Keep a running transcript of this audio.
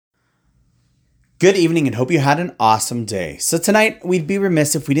Good evening and hope you had an awesome day. So tonight, we'd be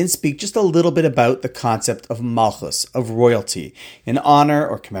remiss if we didn't speak just a little bit about the concept of Malchus, of royalty, in honor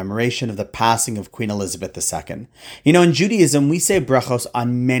or commemoration of the passing of Queen Elizabeth II. You know, in Judaism, we say brachos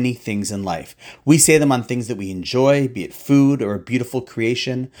on many things in life. We say them on things that we enjoy, be it food or a beautiful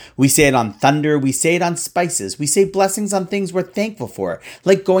creation. We say it on thunder. We say it on spices. We say blessings on things we're thankful for,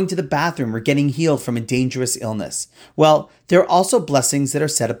 like going to the bathroom or getting healed from a dangerous illness. Well, there are also blessings that are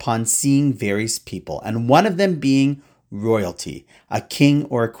said upon seeing various people, and one of them being royalty, a king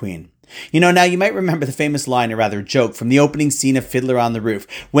or a queen. You know, now you might remember the famous line, or rather joke, from the opening scene of Fiddler on the Roof,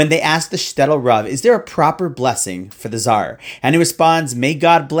 when they ask the shtetl Rav, is there a proper blessing for the Tsar? And he responds, may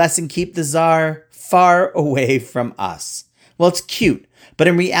God bless and keep the Tsar far away from us. Well, it's cute. But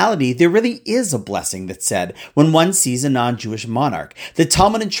in reality, there really is a blessing that's said when one sees a non-Jewish monarch. The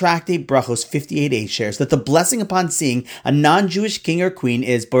Talmud and Tractate Brachos 58a shares that the blessing upon seeing a non-Jewish king or queen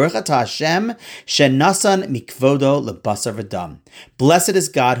is Baruch atah Hashem shenasan mikvodo lebasar v'dam. Blessed is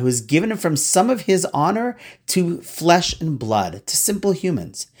God who has given him from some of his honor to flesh and blood, to simple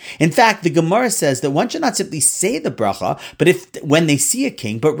humans. In fact, the Gemara says that one should not simply say the bracha, when they see a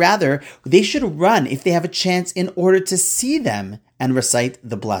king, but rather they should run if they have a chance in order to see them and recite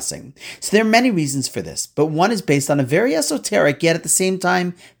the blessing. So there are many reasons for this, but one is based on a very esoteric, yet at the same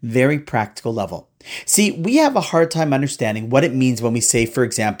time, very practical level. See, we have a hard time understanding what it means when we say, for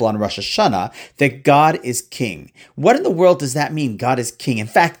example, on Rosh Hashanah, that God is king. What in the world does that mean, God is king? In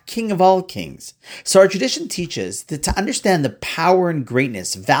fact, king of all kings. So our tradition teaches that to understand the power and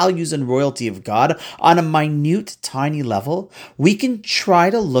greatness, values and royalty of God on a minute, tiny level, we can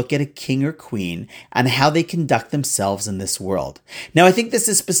try to look at a king or queen and how they conduct themselves in this world. Now, I think this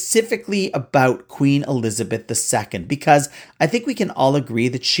is specifically about Queen Elizabeth II, because I think we can all agree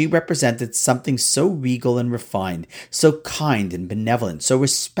that she represented something so regal and refined, so kind and benevolent, so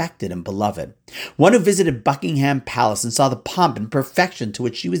respected and beloved. One who visited Buckingham Palace and saw the pomp and perfection to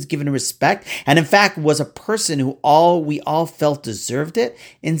which she was given respect, and in fact was a person who we all felt deserved it,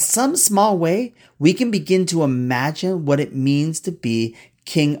 in some small way, we can begin to imagine what it means to be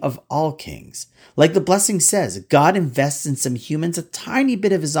King of all kings. Like the blessing says, God invests in some humans a tiny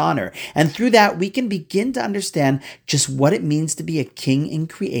bit of his honor, and through that we can begin to understand just what it means to be a king and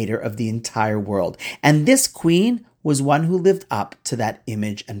creator of the entire world. And this queen was one who lived up to that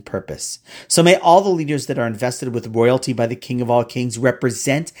image and purpose. So may all the leaders that are invested with royalty by the King of all kings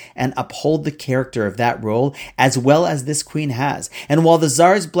represent and uphold the character of that role, as well as this queen has. And while the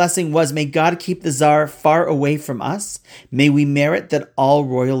Tsar's blessing was, may God keep the Tsar far away from us, may we merit that all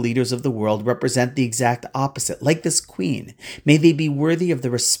royal leaders of the world represent the exact opposite, like this queen. May they be worthy of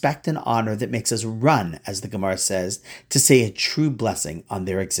the respect and honor that makes us run, as the Gemara says, to say a true blessing on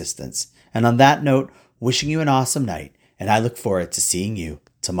their existence. And on that note, wishing you an awesome night, and I look forward to seeing you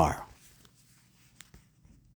tomorrow.